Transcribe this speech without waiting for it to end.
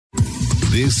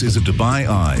This is a Dubai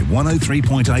Eye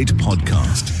 103.8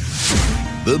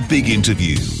 podcast. The Big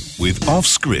Interview with Off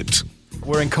Script.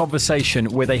 We're in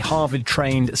conversation with a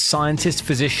Harvard-trained scientist,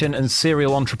 physician and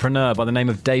serial entrepreneur by the name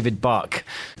of David Buck.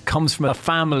 Comes from a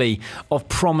family of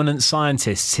prominent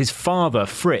scientists. His father,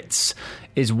 Fritz,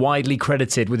 is widely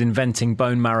credited with inventing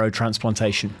bone marrow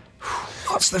transplantation.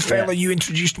 That's the fella you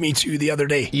introduced me to the other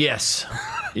day. Yes.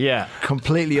 Yeah.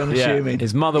 Completely unassuming. Yeah.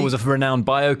 His mother was a renowned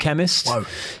biochemist. Wow.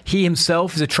 He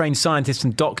himself is a trained scientist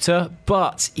and doctor,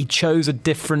 but he chose a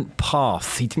different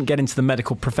path. He didn't get into the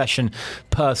medical profession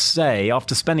per se.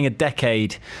 After spending a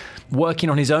decade working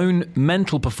on his own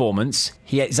mental performance,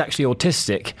 he is actually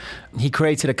autistic. He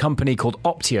created a company called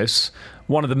Optios,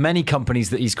 one of the many companies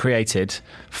that he's created,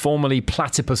 formerly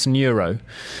Platypus Neuro,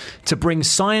 to bring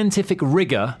scientific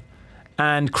rigor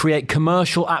and create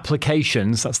commercial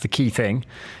applications, that's the key thing,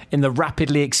 in the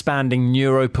rapidly expanding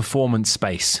neuroperformance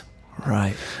space.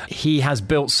 Right. He has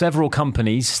built several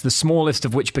companies, the smallest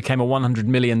of which became a $100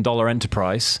 million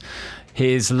enterprise.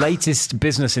 His latest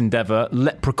business endeavor,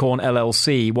 Leprechaun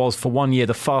LLC, was for 1 year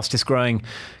the fastest growing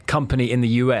company in the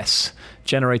US,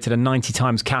 generated a 90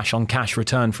 times cash on cash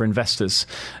return for investors.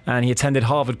 And he attended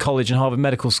Harvard College and Harvard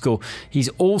Medical School. He's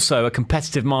also a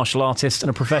competitive martial artist and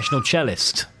a professional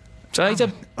cellist. So he's a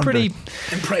pretty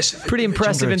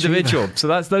impressive individual. So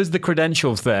those are the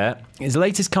credentials there. His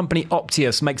latest company,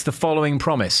 Optios, makes the following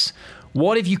promise.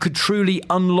 What if you could truly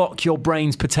unlock your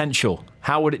brain's potential?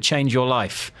 How would it change your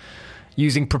life?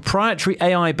 Using proprietary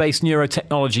AI-based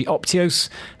neurotechnology, Optios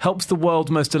helps the world's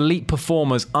most elite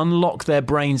performers unlock their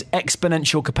brain's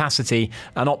exponential capacity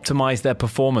and optimize their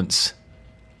performance.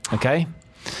 Okay?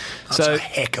 That's a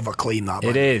heck of a claim, that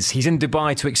one. It is. He's in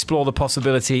Dubai to explore the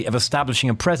possibility of establishing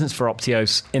a presence for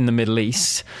Optios in the Middle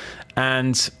East.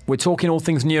 And we're talking all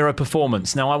things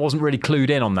neuroperformance. Now, I wasn't really clued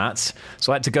in on that,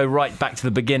 so I had to go right back to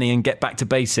the beginning and get back to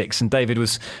basics. And David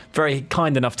was very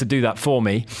kind enough to do that for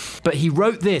me. But he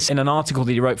wrote this in an article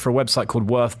that he wrote for a website called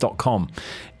worth.com.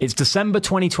 It's December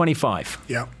 2025.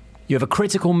 Yeah. You have a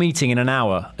critical meeting in an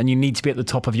hour and you need to be at the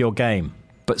top of your game,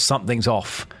 but something's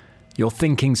off. Your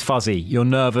thinking's fuzzy. You're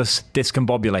nervous,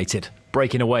 discombobulated.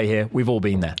 Breaking away here. We've all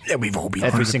been there. Yeah, we've all been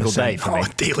every single day for me. On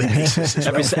a daily basis.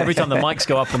 Every time the mics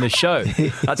go up on this show,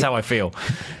 that's how I feel.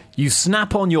 You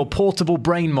snap on your portable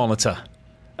brain monitor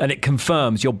and it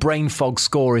confirms your brain fog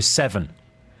score is 7.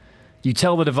 You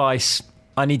tell the device,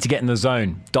 I need to get in the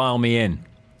zone. Dial me in.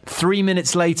 3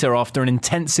 minutes later, after an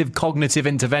intensive cognitive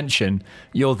intervention,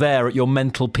 you're there at your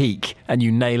mental peak and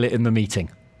you nail it in the meeting.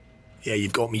 Yeah,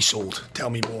 you've got me sold. Tell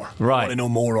me more. Right. I want to know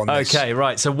more on this. Okay,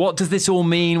 right. So what does this all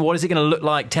mean? What is it going to look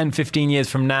like 10, 15 years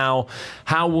from now?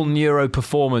 How will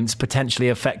neuroperformance potentially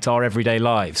affect our everyday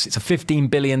lives? It's a $15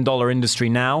 billion industry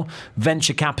now.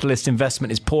 Venture capitalist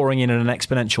investment is pouring in at an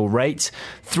exponential rate.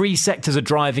 3 sectors are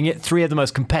driving it. 3 of the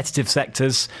most competitive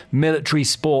sectors: military,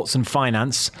 sports and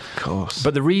finance. Of course.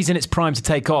 But the reason it's primed to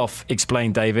take off,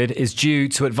 explained David, is due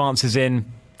to advances in,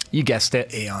 you guessed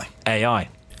it, AI.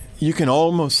 You can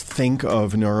almost think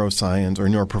of neuroscience or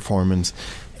neuroperformance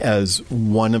as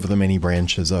one of the many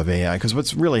branches of AI, because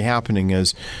what's really happening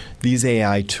is these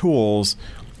AI tools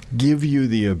give you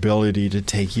the ability to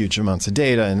take huge amounts of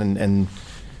data and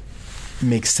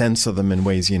make sense of them in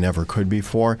ways you never could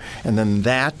before. And then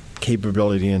that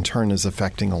capability in turn is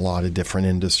affecting a lot of different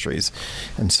industries.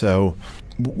 And so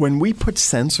when we put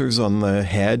sensors on the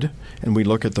head and we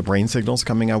look at the brain signals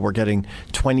coming out, we're getting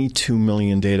 22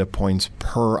 million data points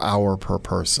per hour per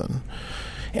person.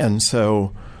 And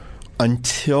so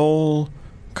until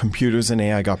computers and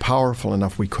AI got powerful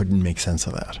enough, we couldn't make sense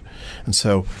of that. And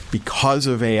so because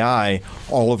of AI,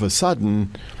 all of a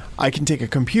sudden, I can take a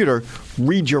computer,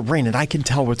 read your brain, and I can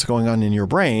tell what's going on in your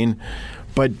brain,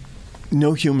 but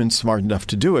no human's smart enough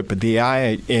to do it, but the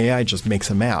AI just makes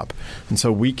a map. And so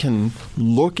we can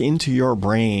look into your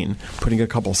brain, putting a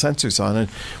couple sensors on it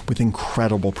with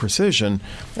incredible precision.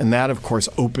 And that, of course,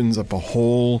 opens up a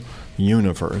whole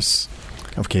universe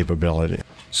of capability.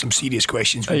 Some serious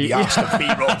questions will be asked of me,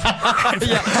 Rob.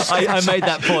 I made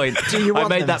that point. I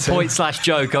made that point /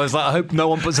 joke. I was like, I hope no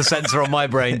one puts a sensor on my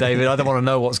brain, David. I don't want to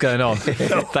know what's going on.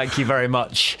 No. Thank you very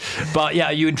much. But yeah,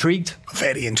 are you intrigued?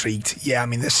 Very intrigued. Yeah, I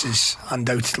mean, this is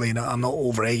undoubtedly, I'm not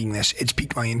over-egging this, it's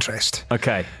piqued my interest.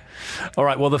 Okay. All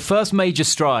right. Well, the first major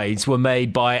strides were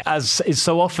made by, as is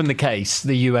so often the case,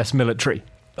 the US military.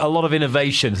 A lot of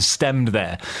innovation stemmed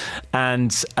there.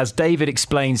 And as David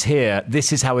explains here,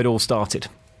 this is how it all started.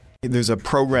 There's a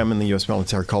program in the U.S.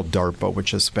 military called DARPA, which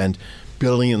has spent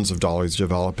billions of dollars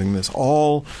developing this,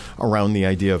 all around the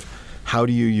idea of how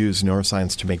do you use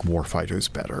neuroscience to make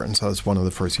warfighters better? And so that's one of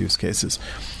the first use cases.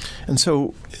 And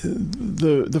so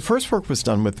the first work was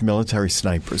done with military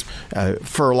snipers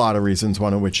for a lot of reasons,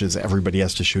 one of which is everybody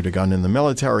has to shoot a gun in the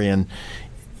military, and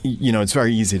it's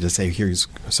very easy to say here's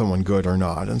someone good or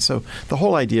not. And so the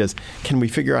whole idea is, can we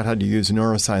figure out how to use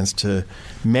neuroscience to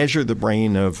measure the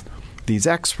brain of these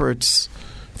experts,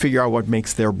 figure out what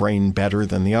makes their brain better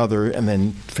than the other, and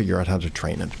then figure out how to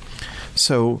train it.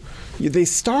 So they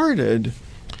started,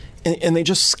 and they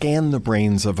just scanned the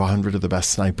brains of 100 of the best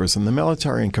snipers in the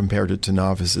military and compared it to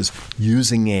novices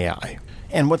using AI.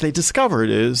 And what they discovered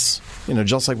is,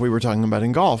 just like we were talking about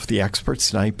in golf, the expert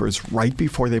snipers, right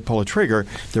before they pull a trigger,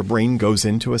 their brain goes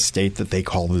into a state that they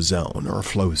call the zone or a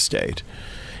flow state.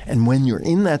 And when you're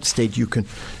in that state, you can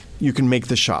make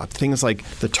the shot. Things like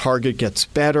the target gets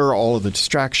better, all of the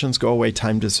distractions go away,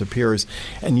 time disappears,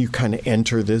 and you kind of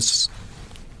enter this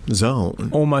zone.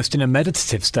 Almost in a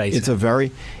meditative state. It's a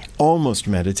very almost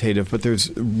meditative, but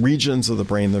there's regions of the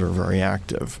brain that are very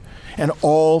active. And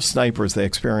all snipers, they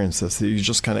experience this. You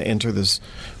just kind of enter this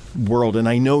world. And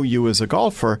I know you as a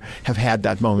golfer have had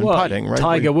that moment putting, right?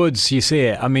 Tiger Woods, you see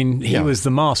it. I mean, he was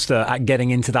the master at getting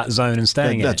into that zone and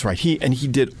staying in it. That's right. He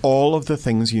did all of the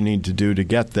things you need to do to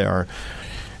get there.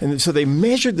 And so they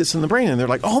measured this in the brain, and they're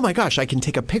like, oh my gosh, I can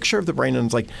take a picture of the brain, and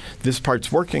it's like, this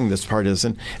part's working, this part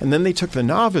isn't. And then they took the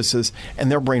novices,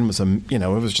 and their brain was, it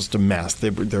was just a mess.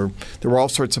 There were all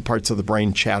sorts of parts of the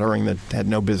brain chattering that had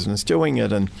no business doing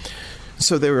it. And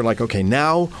so they were like, okay,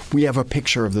 now we have a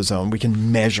picture of the zone. We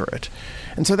can measure it.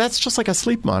 And so that's just like a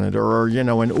sleep monitor or, an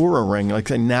Oura ring. Like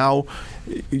now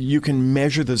you can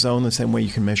measure the zone the same way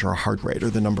you can measure a heart rate or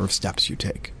the number of steps you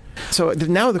take. So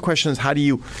now the question is, how do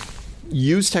you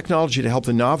use technology to help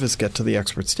the novice get to the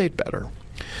expert state better?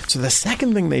 So the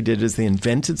second thing they did is they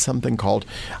invented something called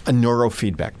a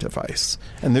neurofeedback device.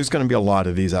 And there's going to be a lot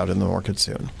of these out in the market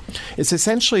soon. It's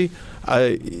essentially,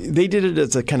 they did it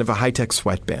as a kind of a high-tech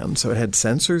sweatband. So it had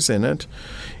sensors in it,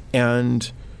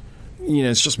 and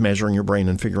it's just measuring your brain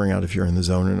and figuring out if you're in the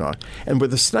zone or not. And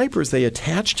with the snipers, they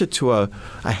attached it to a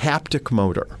haptic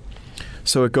motor.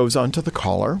 So it goes onto the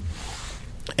collar,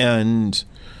 and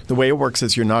the way it works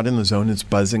is you're not in the zone, it's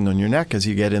buzzing on your neck. As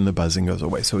you get in, the buzzing goes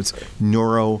away. So it's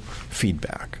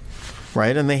neurofeedback,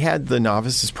 right? And they had the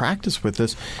novices practice with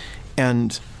this.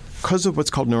 And because of what's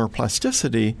called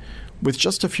neuroplasticity, with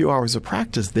just a few hours of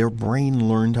practice, their brain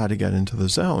learned how to get into the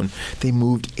zone. They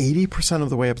moved 80% of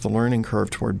the way up the learning curve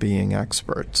toward being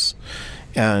experts.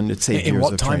 And it saved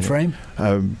years of training. In what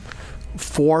time frame?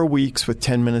 4 weeks with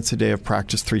 10 minutes a day of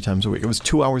practice 3 times a week. It was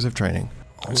 2 hours of training.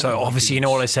 So obviously, you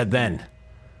know what I said then?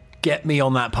 Get me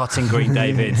on that putting green,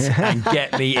 David, and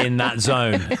get me in that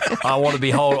zone. I want to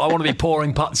be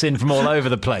pouring putts in from all over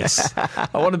the place. I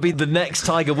want to be the next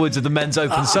Tiger Woods of the men's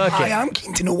open circuit. I am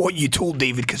keen to know what you told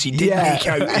David, because he did make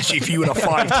out as if you were a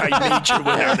 5-time major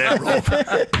winner there,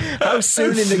 Rob. How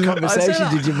soon in the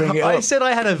conversation did you bring it up? I said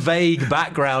I had a vague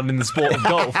background in the sport of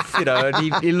golf,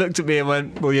 and he looked at me and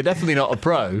went, well, you're definitely not a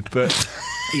pro, but...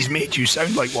 He's made you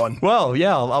sound like one. Well,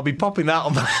 yeah, I'll be popping that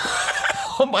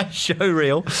on my show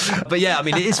reel. But yeah, I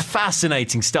mean, it is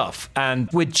fascinating stuff. And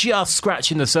we're just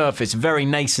scratching the surface, very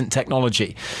nascent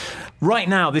technology. Right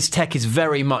now, this tech is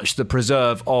very much the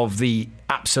preserve of the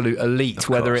absolute elite,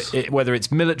 whether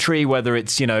it's military, whether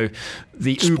it's, the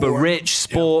uber rich,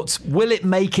 sports. Yeah. Will it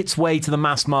make its way to the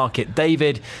mass market?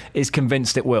 David is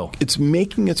convinced it will. It's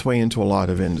making its way into a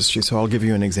lot of industry. So I'll give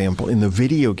you an example. In the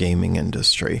video gaming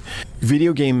industry,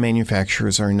 video game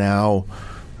manufacturers are now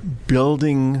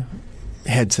building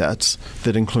headsets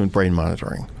that include brain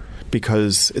monitoring,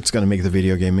 because it's going to make the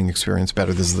video gaming experience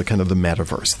better. This is the kind of the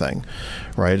metaverse thing,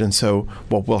 right? And so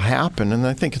what will happen, and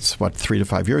I think it's 3 to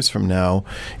 5 years from now,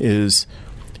 is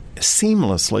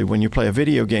seamlessly when you play a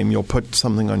video game, you'll put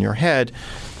something on your head,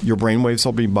 your brainwaves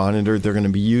will be monitored, they're going to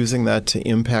be using that to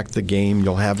impact the game,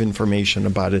 you'll have information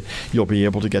about it, you'll be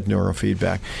able to get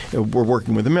neurofeedback. We're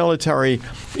working with the military.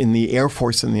 In the Air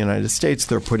Force in the United States,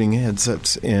 they're putting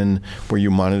headsets in where you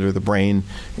monitor the brain,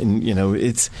 and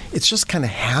it's just kind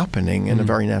of happening in a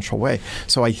very natural way.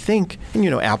 So I think, and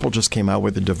Apple just came out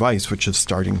with a device which is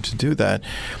starting to do that.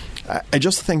 I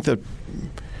just think that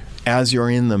as you're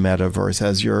in the metaverse,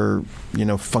 as you're,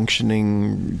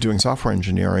 functioning, doing software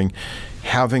engineering,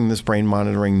 having this brain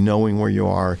monitoring, knowing where you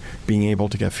are, being able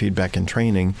to get feedback and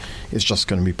training is just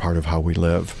going to be part of how we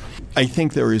live. I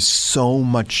think there is so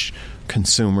much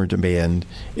consumer demand,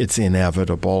 it's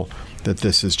inevitable that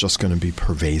this is just going to be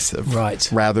pervasive, right,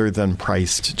 rather than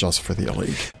priced just for the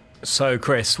elite. So,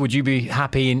 Chris, would you be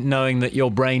happy knowing that your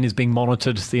brain is being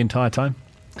monitored the entire time?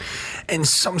 In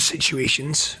some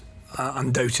situations,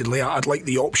 undoubtedly. I'd like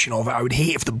the option of it. I would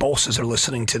hate if the bosses are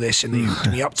listening to this and they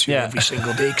hooked me up to it every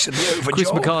single day because I'd be out of a Chris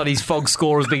job. McCarthy's FOG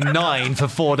score has been 9 for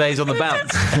 4 days on the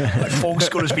bounce. My FOG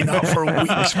score has been up for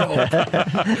weeks,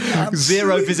 Rob.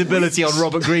 Zero visibility on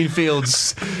Robert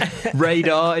Greenfield's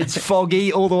radar. It's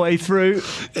foggy all the way through,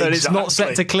 and it's not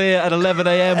set to clear at 11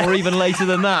 a.m. or even later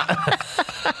than that.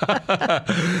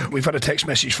 We've had a text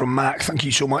message from Mac. Thank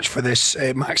you so much for this.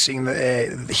 Mac saying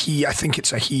that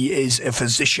he is a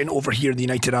physician over here in the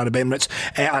United Arab Emirates,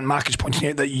 and Mac is pointing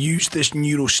out that you use this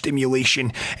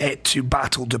neurostimulation to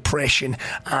battle depression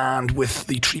and with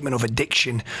the treatment of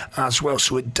addiction as well.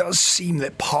 So it does seem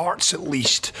that parts, at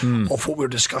least, of what we're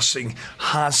discussing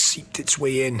has seeped its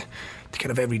way in to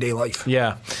kind of everyday life.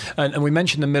 Yeah, and we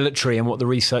mentioned the military and what the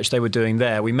research they were doing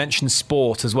there. We mentioned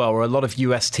sport as well, where a lot of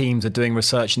US teams are doing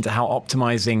research into how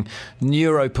optimizing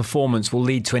neuro performance will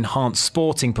lead to enhanced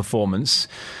sporting performance.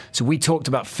 So we talked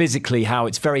about physically how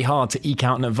it's very hard to eke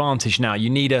out an advantage now. You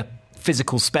need a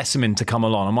physical specimen to come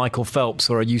along, a Michael Phelps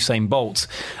or a Usain Bolt.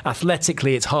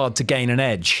 Athletically, it's hard to gain an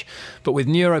edge. But with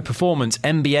neuroperformance,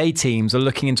 NBA teams are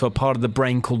looking into a part of the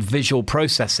brain called visual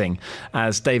processing,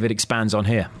 as David expands on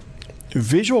here.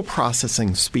 Visual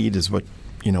processing speed is what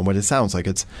it sounds like.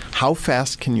 It's how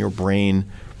fast can your brain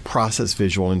process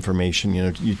visual information.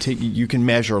 You can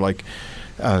measure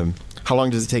how long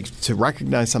does it take to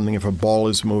recognize something if a ball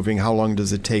is moving? How long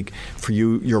does it take for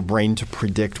your brain to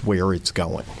predict where it's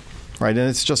going, right? And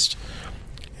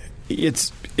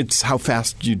it's how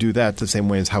fast you do that the same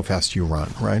way as how fast you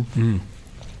run, right? And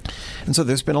so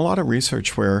there's been a lot of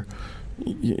research where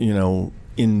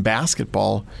in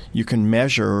basketball, you can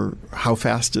measure how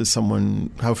fast do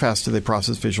they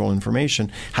process visual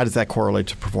information? How does that correlate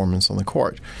to performance on the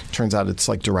court? Turns out it's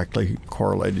directly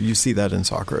correlated. You see that in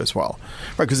soccer as well,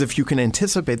 right? Because if you can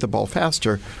anticipate the ball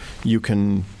faster, you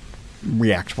can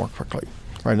react more quickly,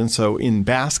 right? And so in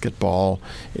basketball,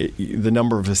 the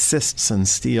number of assists and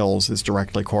steals is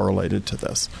directly correlated to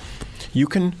this.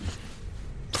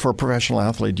 For a professional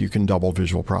athlete, you can double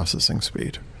visual processing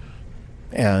speed.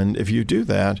 And if you do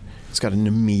that, it's got an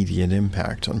immediate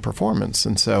impact on performance.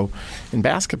 And so in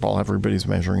basketball, everybody's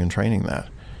measuring and training that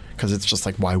because it's just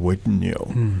why wouldn't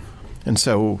you? And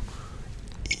so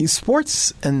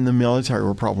sports and the military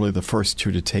were probably the first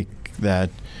two to take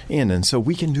that in. And so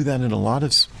we can do that in a lot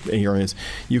of areas.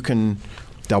 You can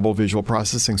double visual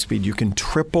processing speed. You can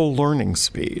triple learning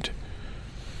speed.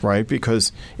 Right?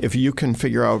 Because if you can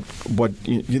figure out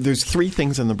there's 3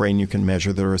 things in the brain you can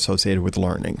measure that are associated with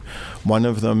learning. One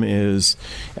of them is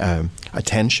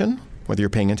attention, whether you're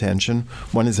paying attention.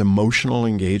 One is emotional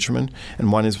engagement.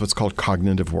 And one is what's called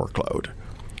cognitive workload.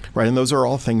 Right? And those are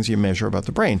all things you measure about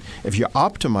the brain. If you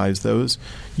optimize those,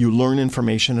 you learn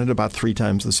information at about 3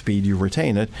 times the speed you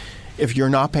retain it. If you're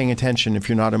not paying attention, if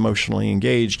you're not emotionally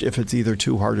engaged, if it's either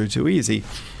too hard or too easy,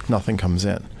 nothing comes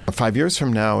in. 5 years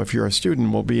from now, if you're a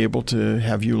student, we'll be able to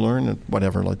have you learn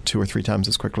at 2 or 3 times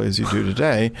as quickly as you do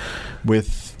today.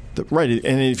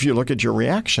 And if you look at your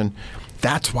reaction,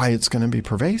 that's why it's going to be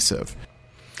pervasive.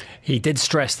 He did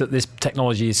stress that this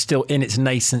technology is still in its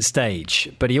nascent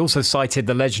stage, but he also cited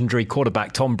the legendary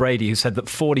quarterback Tom Brady, who said that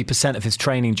 40% of his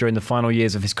training during the final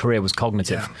years of his career was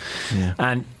cognitive. Yeah.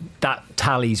 And that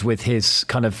tallies with his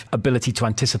kind of ability to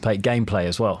anticipate gameplay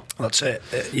as well. That's it.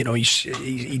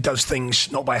 He does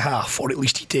things not by half, or at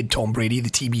least he did, Tom Brady, the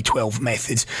TB12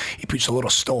 method. He puts a lot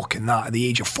of stock in that. At the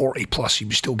age of 40 plus, he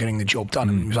was still getting the job done.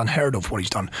 It was unheard of what he's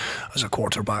done as a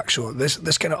quarterback. So this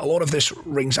kind of, a lot of this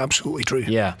rings absolutely true.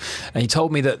 Yeah. And he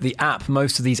told me that the app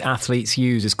most of these athletes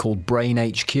use is called Brain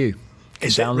HQ.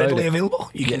 Is it readily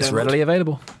available? It's readily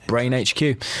available. Brain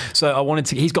HQ. So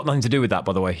he's got nothing to do with that,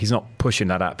 by the way. He's not pushing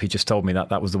that app. He just told me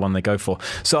that was the one they go for.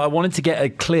 So I wanted to get a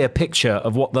clear picture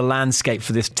of what the landscape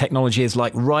for this technology is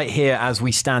like right here as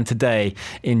we stand today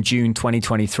in June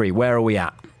 2023. Where are we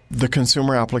at? The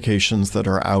consumer applications that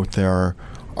are out there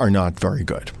are not very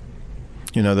good.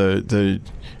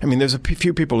 There's a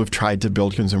few people who've tried to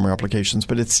build consumer applications,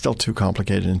 but it's still too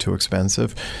complicated and too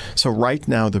expensive. So right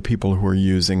now, the people who are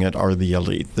using it are the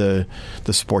elite, the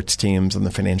sports teams and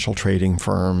the financial trading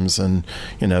firms and,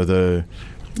 the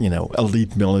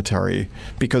elite military.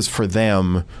 Because for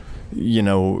them,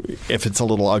 if it's a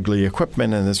little ugly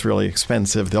equipment and it's really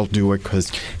expensive, they'll do it because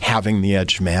having the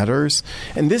edge matters.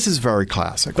 And this is very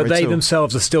classic. But right? they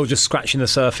themselves are still just scratching the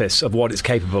surface of what it's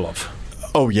capable of.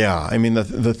 Oh, yeah. I mean,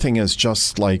 the thing is,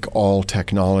 just like all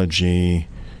technology,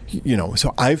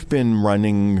 so I've been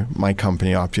running my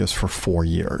company, Optius, for 4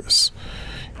 years.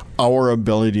 Our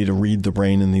ability to read the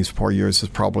brain in these 4 years has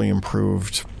probably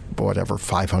improved,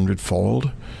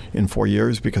 500-fold in 4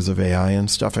 years because of AI and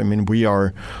stuff. I mean,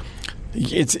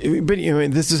 But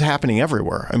this is happening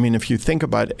everywhere. I mean, if you think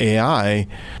about AI,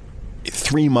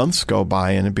 3 months go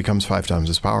by and it becomes 5 times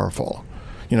as powerful.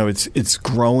 It's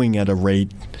growing at a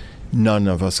rate none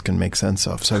of us can make sense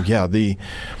of. So yeah, the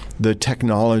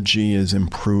technology is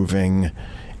improving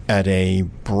at a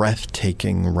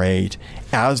breathtaking rate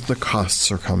as the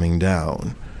costs are coming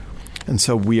down. And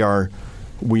so we are,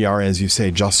 as you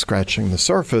say, just scratching the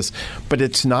surface, but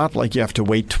it's not like you have to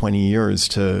wait 20 years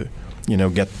to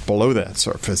get below that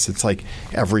surface. It's like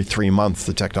every 3 months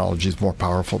the technology is more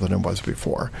powerful than it was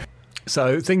before.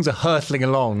 So things are hurtling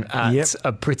along at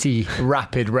a pretty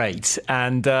rapid rate.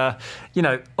 And,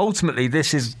 ultimately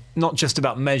this is not just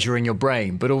about measuring your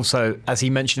brain, but also, as he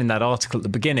mentioned in that article at the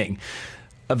beginning,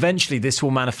 eventually this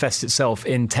will manifest itself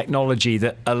in technology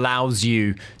that allows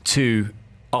you to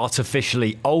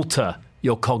artificially alter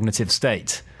your cognitive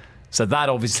state. So that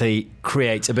obviously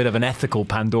creates a bit of an ethical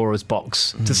Pandora's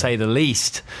box, to say the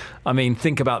least. I mean,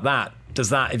 think about that.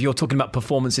 If you're talking about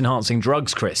performance-enhancing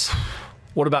drugs, Chris,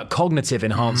 what about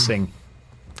cognitive-enhancing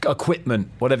equipment,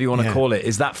 whatever you want to call it?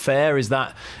 Is that fair? Is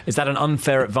that an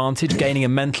unfair advantage, gaining a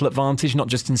mental advantage, not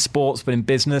just in sports, but in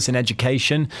business, in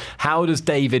education? How does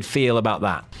David feel about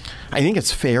that? I think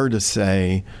it's fair to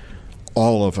say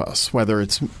all of us, whether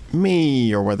it's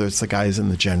me or whether it's the guys in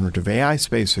the generative AI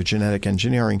space or genetic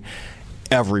engineering,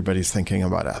 everybody's thinking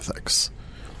about ethics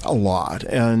a lot.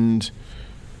 And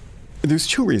there's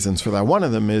 2 reasons for that. One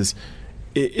of them is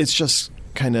it's just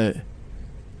kind of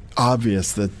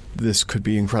obvious that this could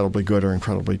be incredibly good or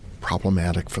incredibly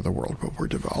problematic for the world, what we're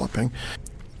developing.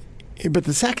 But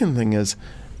the second thing is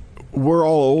we're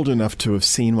all old enough to have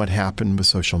seen what happened with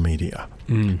social media.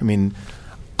 I mean,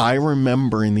 I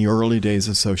remember in the early days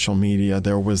of social media,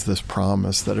 there was this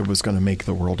promise that it was going to make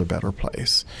the world a better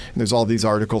place. And there's all these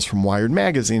articles from Wired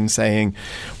magazine saying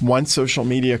once social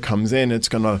media comes in, it's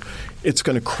going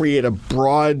to create a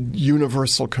broad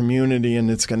universal community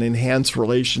and it's going to enhance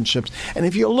relationships. And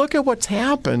if you look at what's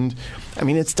happened, I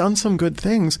mean, it's done some good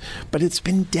things, but it's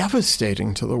been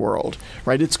devastating to the world,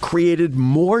 right? It's created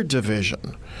more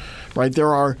division, right?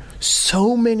 There are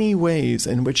so many ways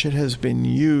in which it has been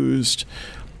used,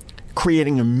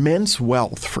 creating immense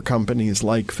wealth for companies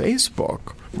like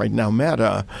Facebook, right now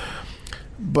Meta,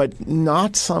 but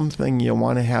not something you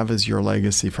want to have as your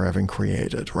legacy for having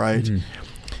created, right?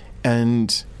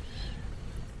 And,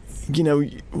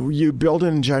 you build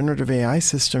a generative AI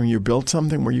system, you build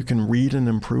something where you can read and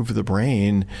improve the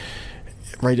brain,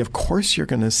 right? Of course you're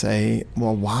going to say,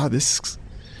 well, wow, this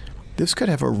could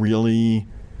have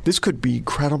this could be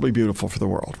incredibly beautiful for the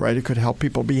world, right? It could help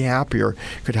people be happier.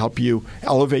 It could help you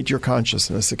elevate your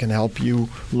consciousness. It can help you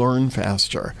learn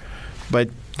faster.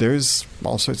 But there's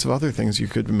all sorts of other things you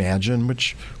could imagine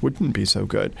which wouldn't be so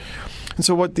good. And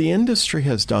so what the industry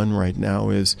has done right now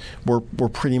is we're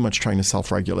pretty much trying to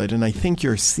self-regulate. And I think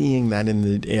you're seeing that in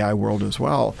the AI world as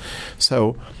well.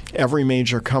 So every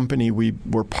major company,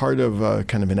 we're part of a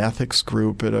kind of an ethics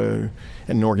group at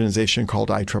an organization called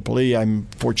IEEE. I'm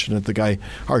fortunate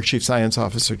our chief science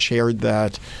officer chaired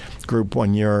that group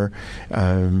one year.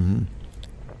 And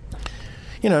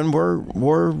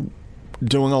we're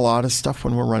doing a lot of stuff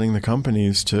when we're running the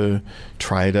companies to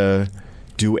try to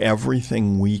do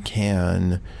everything we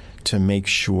can to make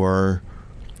sure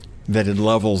that it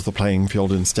levels the playing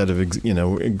field instead of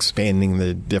expanding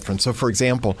the difference. So, for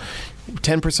example,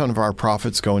 10% of our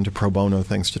profits go into pro bono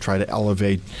things to try to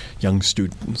elevate young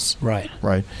students. Right.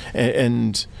 Right.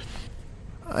 And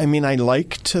I mean, I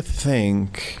like to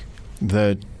think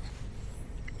that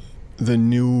the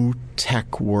new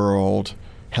tech world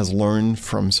has learned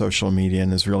from social media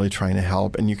and is really trying to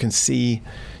help. And you can see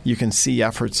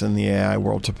efforts in the AI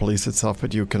world to police itself,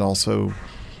 but you can also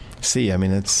see, I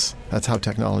mean, that's how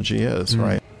technology is,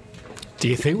 right? Do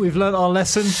you think we've learned our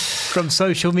lesson from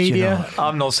social media?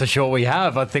 I'm not so sure we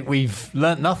have. I think we've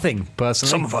learnt nothing,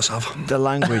 personally. Some of us have. The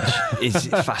language is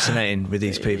fascinating with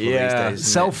these people these days.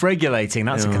 Self-regulating,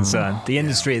 that's a concern. The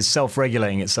industry is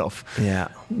self-regulating itself. Yeah.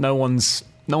 No one's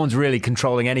really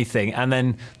controlling anything. And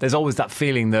then there's always that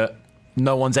feeling that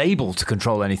no one's able to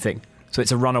control anything. So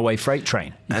it's a runaway freight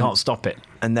train. You can't stop it.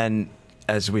 And then,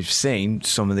 as we've seen,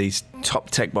 some of these top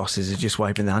tech bosses are just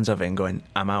wiping their hands of it and going,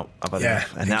 I'm out, I've had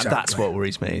enough. And that's what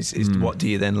worries me, is what do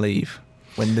you then leave?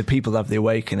 When the people have the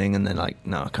awakening and they're like,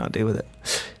 no, I can't deal with it.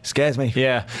 Scares me.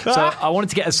 Yeah. So I wanted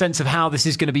to get a sense of how this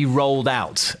is going to be rolled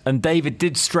out. And David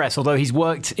did stress, although he's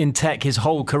worked in tech his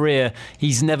whole career,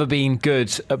 he's never been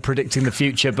good at predicting the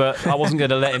future, but I wasn't going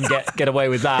to let him get away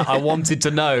with that. I wanted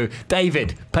to know,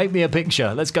 David, paint me a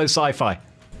picture. Let's go sci-fi.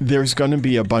 There's going to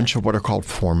be a bunch of what are called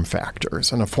form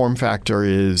factors. And a form factor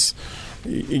is,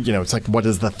 it's like, what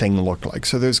does the thing look like?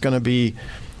 So there's going to be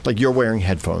like you're wearing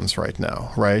headphones right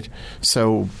now, right?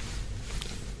 So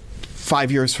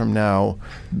 5 years from now,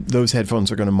 those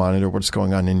headphones are going to monitor what's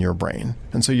going on in your brain.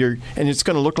 And so and it's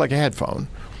going to look like a headphone.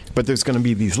 But there's going to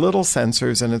be these little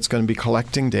sensors, and it's going to be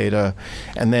collecting data,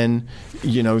 and then,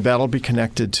 that'll be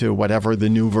connected to whatever the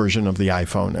new version of the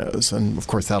iPhone is. And, of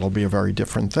course, that'll be a very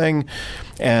different thing.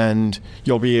 And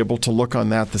you'll be able to look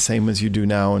on that the same as you do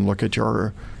now and look at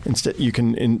you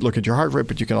can look at your heart rate,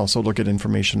 but you can also look at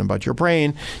information about your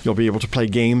brain. You'll be able to play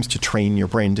games to train your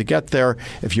brain to get there.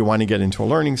 If you want to get into a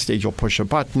learning stage, you'll push a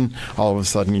button. All of a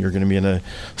sudden, you're going to be in a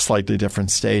slightly different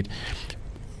state.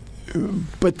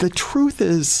 But the truth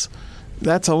is,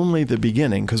 that's only the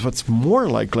beginning, because what's more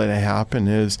likely to happen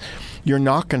is you're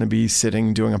not going to be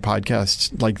sitting doing a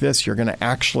podcast like this. You're going to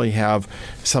actually have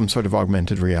some sort of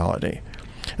augmented reality.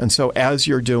 And so as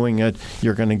you're doing it,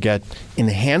 you're going to get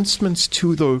enhancements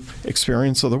to the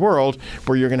experience of the world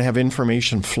where you're going to have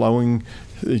information flowing,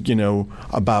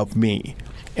 about me.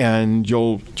 And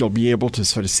you'll be able to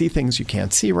sort of see things you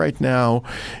can't see right now.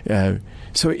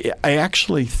 So I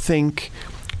actually think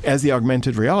as the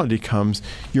augmented reality comes,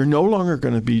 you're no longer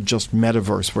going to be just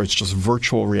metaverse, where it's just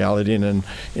virtual reality in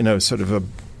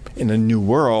a new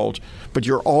world, but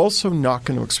you're also not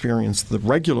going to experience the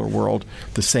regular world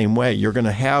the same way. You're going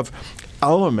to have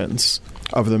elements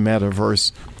of the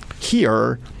metaverse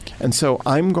here, and so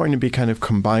I'm going to be kind of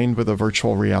combined with a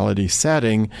virtual reality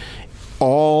setting,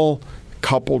 all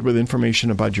coupled with information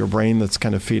about your brain that's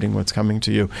kind of feeding what's coming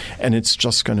to you, and it's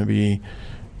just going to be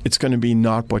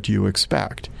not what you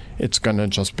expect. It's going to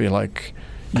just be like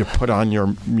you put on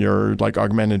your like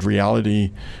augmented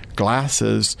reality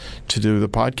glasses to do the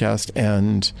podcast,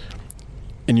 and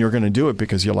you're going to do it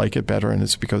because you like it better, and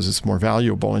it's because it's more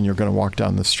valuable, and you're going to walk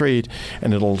down the street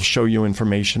and it'll show you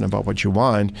information about what you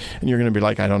want, and you're going to be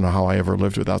like, I don't know how I ever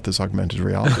lived without this augmented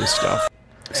reality stuff.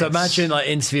 So imagine I'm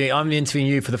interviewing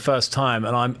you for the first time,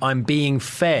 and I'm being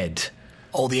fed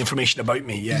all the information about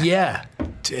me, yeah,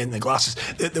 in the glasses.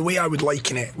 The way I would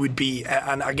liken it would be,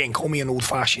 and again, call me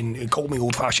old-fashioned or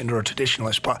a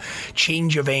traditionalist, but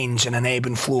change of ends in an ebb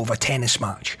and flow of a tennis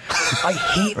match. I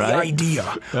hate the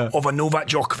idea of a Novak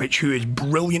Djokovic who is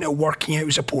brilliant at working out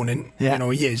his opponent.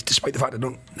 He is, despite the fact I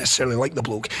don't necessarily like the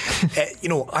bloke.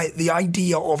 The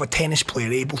idea of a tennis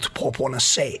player able to pop on a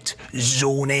set,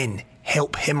 zone in,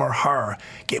 help him or her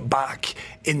get back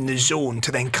in the zone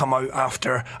to then come out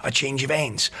after a change of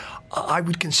ends. I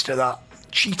would consider that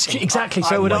cheating. Exactly,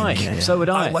 so would I.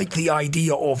 I like the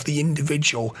idea of the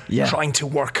individual trying to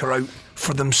work her out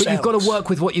for themselves. But you've got to work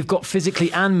with what you've got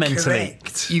physically and mentally.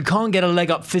 Correct. You can't get a leg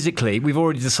up physically. We've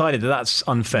already decided that that's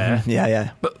unfair. Mm-hmm.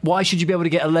 Yeah. But why should you be able to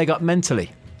get a leg up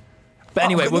mentally? But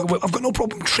anyway, I've got no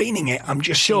problem training it. I'm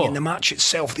just saying in the match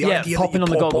itself, the idea that you on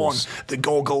pop on the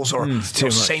goggles or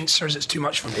sensors, it's too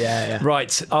much for me. Yeah.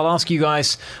 Right, I'll ask you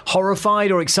guys,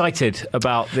 horrified or excited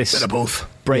about this bit of both.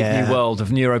 Brave new world of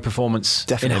neuroperformance,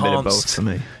 definitely enhanced a bit of both for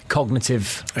me.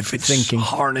 Cognitive if it's thinking,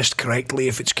 harnessed correctly,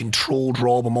 if it's controlled,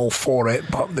 Rob, I'm all for it.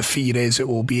 But the fear is it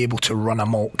will be able to run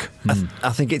amok. I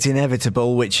think it's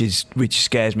inevitable, which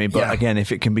scares me. But again,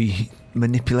 if it can be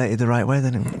manipulated the right way,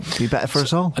 then it would be better for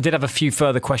us all. I did have a few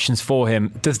further questions for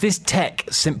him. Does this tech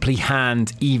simply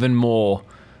hand even more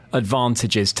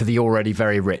advantages to the already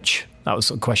very rich? That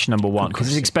was question number one, because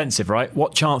it's expensive, right?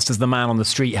 What chance does the man on the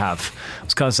street have? I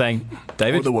was kind of saying,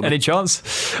 David, any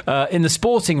chance? In the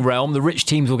sporting realm, the rich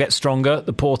teams will get stronger,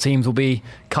 the poor teams will be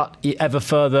cut ever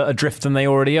further adrift than they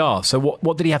already are. So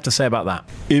what did he have to say about that?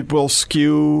 It will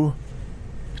skew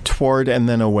toward and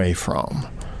then away from.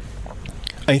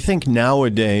 I think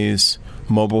nowadays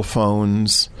mobile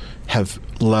phones have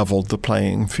leveled the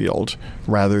playing field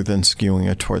rather than skewing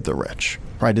it toward the rich,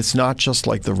 right? It's not just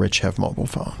like the rich have mobile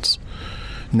phones.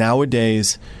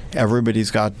 Nowadays, everybody's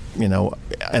got, an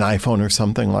iPhone or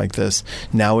something like this.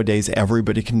 Nowadays,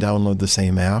 everybody can download the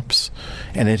same apps,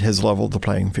 and it has leveled the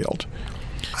playing field.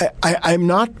 I'm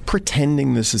not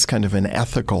pretending this is kind of an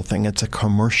ethical thing. It's a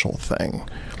commercial thing.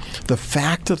 The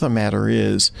fact of the matter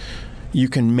is, you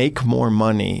can make more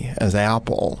money as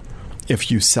Apple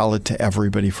if you sell it to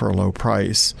everybody for a low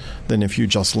price than if you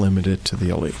just limit it to the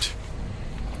elite.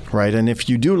 Right? And if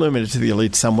you do limit it to the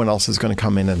elite, someone else is going to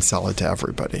come in and sell it to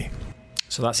everybody.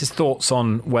 So that's his thoughts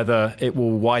on whether it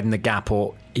will widen the gap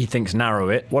or he thinks narrow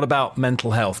it. What about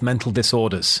mental health, mental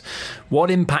disorders? What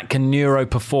impact can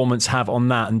neuroperformance have on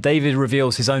that? And David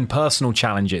reveals his own personal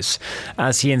challenges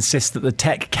as he insists that the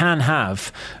tech can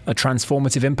have a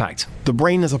transformative impact. The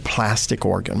brain is a plastic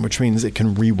organ, which means it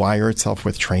can rewire itself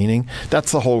with training.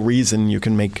 That's the whole reason you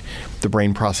can make the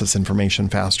brain process information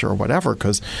faster or whatever,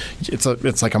 because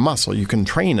it's like a muscle. You can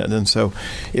train it. And so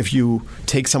if you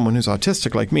take someone who's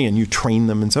autistic like me and you train train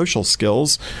them in social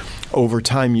skills, over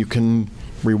time you can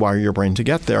rewire your brain to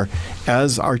get there.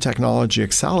 As our technology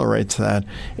accelerates that,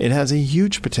 it has a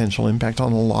huge potential impact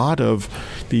on a lot of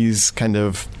these kind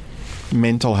of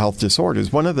mental health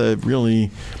disorders. One of the really,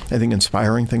 I think,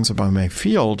 inspiring things about my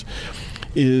field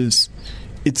is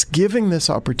it's giving this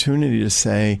opportunity to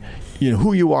say,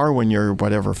 who you are when you're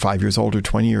 5 years old or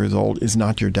 20 years old is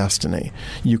not your destiny.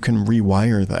 You can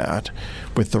rewire that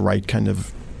with the right kind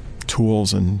of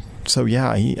tools. And so,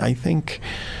 I think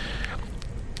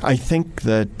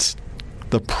that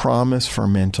the promise for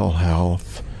mental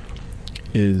health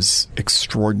is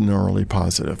extraordinarily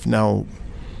positive. Now,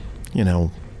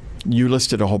 you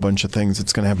listed a whole bunch of things.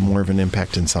 It's going to have more of an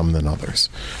impact in some than others,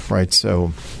 right?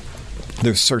 So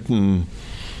there's certain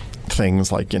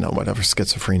things like,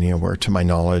 schizophrenia, where to my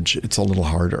knowledge, it's a little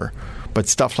harder. But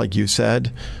stuff like you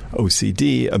said,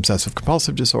 OCD, obsessive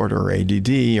compulsive disorder, or ADD,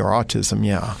 or autism,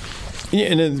 yeah.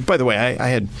 And by the way, I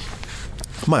had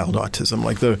mild autism.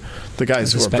 Like the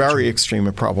guys who are very extreme,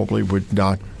 it probably would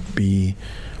not be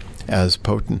as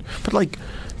potent. But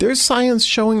there's science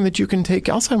showing that you can take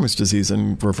Alzheimer's disease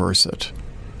and reverse it.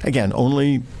 Again,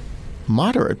 only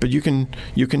moderate, but you can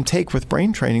take with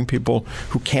brain training people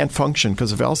who can't function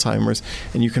because of Alzheimer's,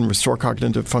 and you can restore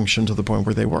cognitive function to the point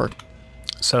where they work.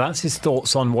 So that's his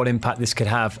thoughts on what impact this could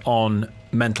have on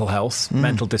mental health,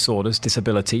 mental disorders,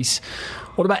 disabilities.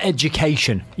 What about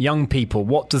education? Young people,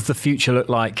 what does the future look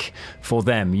like for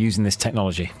them using this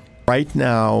technology? Right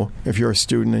now, if you're a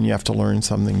student and you have to learn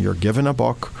something, you're given a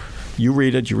book, you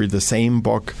read it, you read the same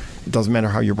book. It doesn't matter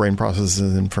how your brain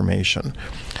processes information.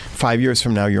 5 years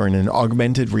from now, you're in an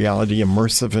augmented reality,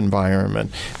 immersive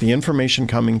environment. The information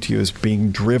coming to you is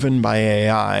being driven by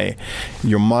AI.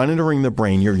 You're monitoring the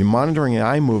brain. You're monitoring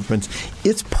eye movements.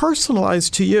 It's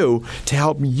personalized to you to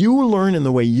help you learn in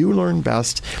the way you learn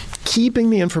best,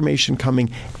 keeping the information coming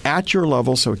at your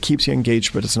level so it keeps you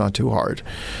engaged, but it's not too hard.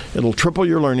 It'll triple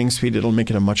your learning speed. It'll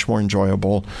make it a much more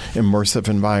enjoyable, immersive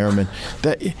environment.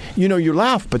 That, you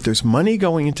laugh, but there's money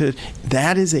going into it.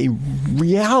 That is a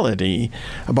reality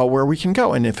about where we can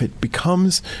go. And if it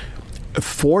becomes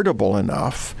affordable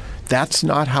enough, that's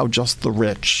not how just the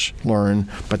rich learn,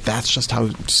 but that's just how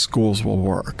schools will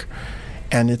work.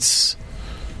 And it's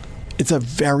a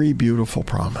very beautiful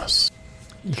promise.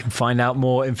 You can find out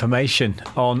more information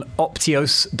on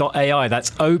Optios.ai.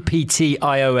 That's OPTIOS.ai.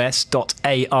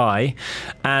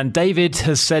 And David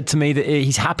has said to me that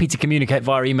he's happy to communicate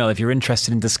via email. If you're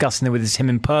interested in discussing it with him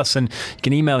in person, you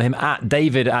can email him at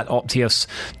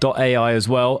david@optios.ai as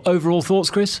well. Overall thoughts,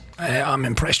 Chris? I'm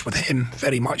impressed with him,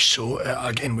 very much so.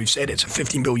 Again, we've said it's a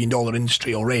 $15 billion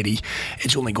industry already.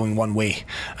 It's only going one way,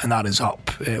 and that is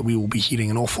up. We will be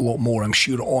hearing an awful lot more, I'm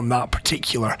sure, on that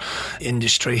particular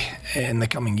industry in the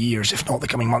coming years, if not the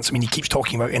coming months. I mean, he keeps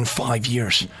talking about in 5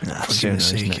 years. For goodness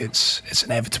sake, it's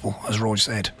inevitable, as Rog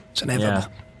said. It's inevitable. Yeah.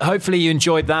 Hopefully you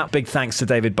enjoyed that. Big thanks to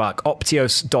David Buck.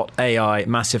 Optios.ai.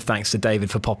 Massive thanks to David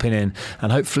for popping in.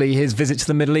 And hopefully his visit to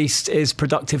the Middle East is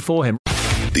productive for him.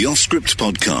 The Off Script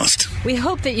Podcast. We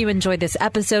hope that you enjoyed this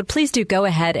episode. Please do go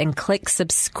ahead and click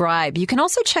subscribe. You can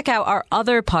also check out our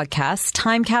other podcasts,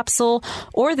 Time Capsule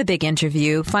or The Big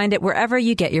Interview. Find it wherever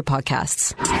you get your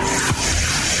podcasts.